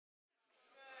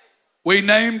We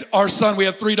named our son, we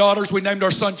have 3 daughters, we named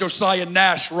our son Josiah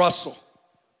Nash Russell.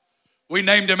 We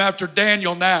named him after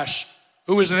Daniel Nash,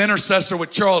 who was an intercessor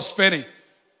with Charles Finney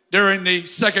during the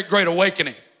Second Great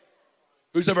Awakening.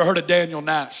 Who's ever heard of Daniel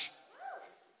Nash?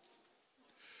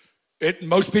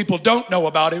 Most people don't know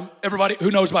about him. Everybody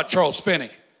who knows about Charles Finney.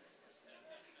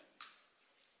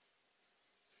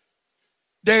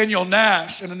 Daniel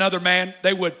Nash and another man,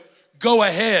 they would go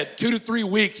ahead 2 to 3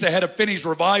 weeks ahead of Finney's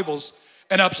revivals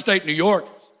in upstate New York,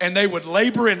 and they would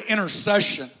labor in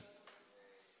intercession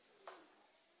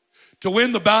to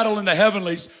win the battle in the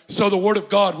heavenlies so the word of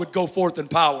God would go forth in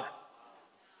power.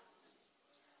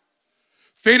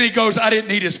 Finney goes, I didn't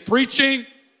need his preaching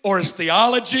or his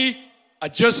theology. I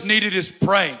just needed his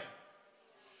praying.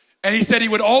 And he said he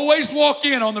would always walk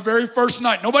in on the very first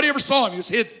night. Nobody ever saw him. He was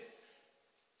hidden.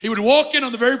 He would walk in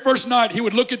on the very first night. He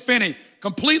would look at Finney,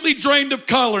 completely drained of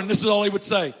color, and this is all he would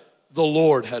say: the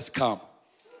Lord has come.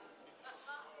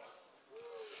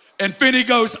 And Finney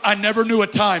goes, I never knew a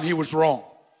time he was wrong.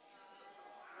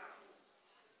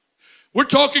 We're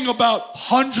talking about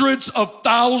hundreds of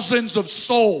thousands of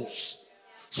souls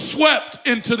swept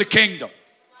into the kingdom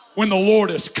when the Lord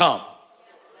has come.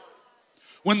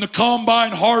 When the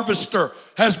combine harvester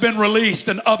has been released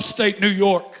in upstate New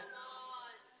York.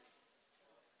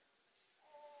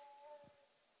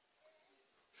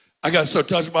 I got so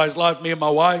touched by his life, me and my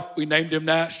wife, we named him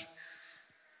Nash.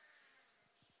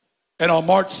 And on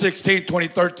March 16,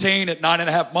 2013, at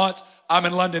 9.5 months, I'm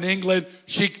in London, England.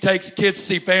 She takes kids to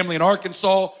see family in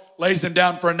Arkansas, lays him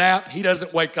down for a nap. He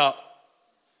doesn't wake up.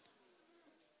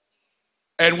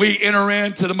 And we enter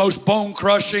into the most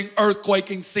bone-crushing,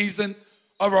 earth-quaking season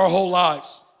of our whole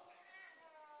lives.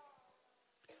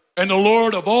 And the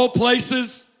Lord, of all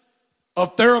places,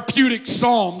 of therapeutic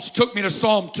psalms, took me to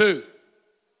Psalm 2.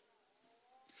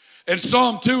 And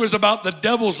Psalm 2 is about the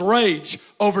devil's rage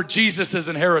over Jesus'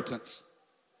 inheritance.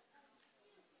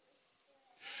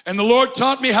 And the Lord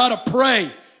taught me how to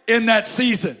pray in that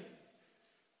season.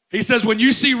 He says, when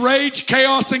you see rage,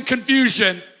 chaos, and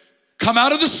confusion, come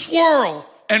out of the swirl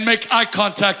and make eye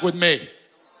contact with me.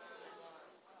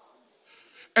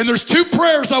 And there's 2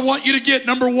 prayers I want you to get.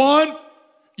 Number 1,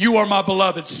 you are my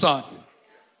beloved son.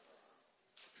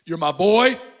 You're my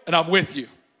boy, and I'm with you.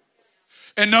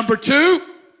 And number 2,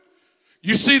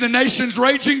 you see the nations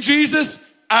raging,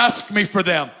 Jesus? Ask me for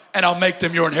them, and I'll make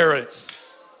them your inheritance.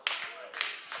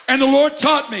 And the Lord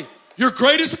taught me, your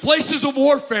greatest places of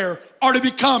warfare are to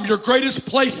become your greatest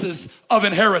places of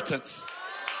inheritance.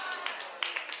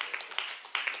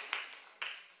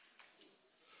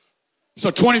 So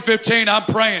 2015, I'm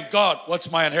praying, God,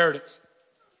 what's my inheritance?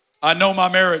 I know my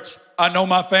marriage. I know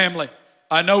my family.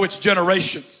 I know it's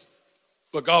generations.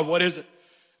 But God, what is it?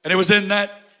 And it was in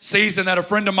that season that a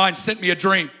friend of mine sent me a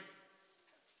dream.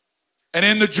 And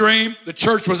in the dream, the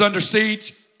church was under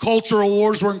siege. Cultural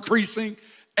wars were increasing.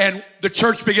 And the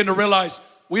church began to realize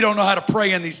we don't know how to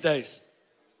pray in these days.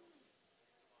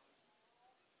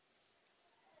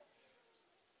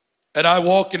 And I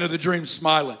walk into the dream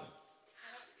smiling,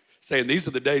 saying, these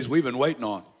are the days we've been waiting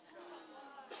on.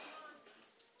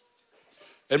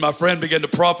 And my friend began to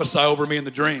prophesy over me in the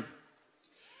dream.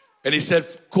 And he said,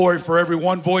 Corey, for every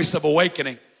one voice of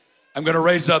awakening, I'm going to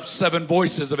raise up 7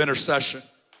 voices of intercession.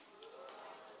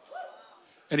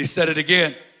 And he said it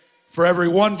again. For every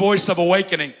one voice of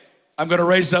awakening, I'm going to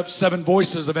raise up 7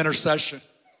 voices of intercession.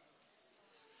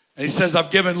 And he says,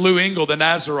 I've given Lou Engle the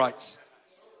Nazarites,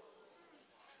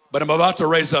 but I'm about to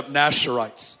raise up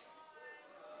Nasherites.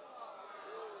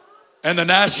 And the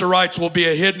Nasherites will be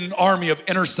a hidden army of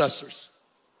intercessors.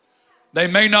 They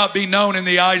may not be known in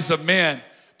the eyes of men,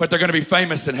 but they're going to be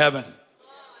famous in heaven.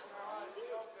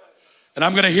 And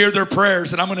I'm going to hear their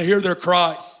prayers, and I'm going to hear their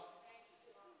cries.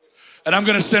 And I'm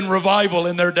going to send revival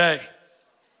in their day.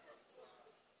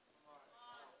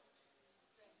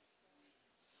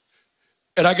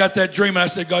 And I got that dream, and I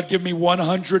said, God, give me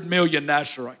 100 million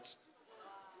Nasherites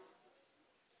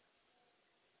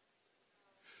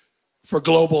for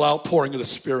global outpouring of the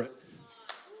Spirit.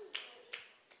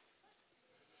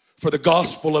 For the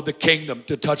gospel of the kingdom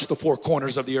to touch the 4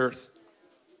 corners of the earth.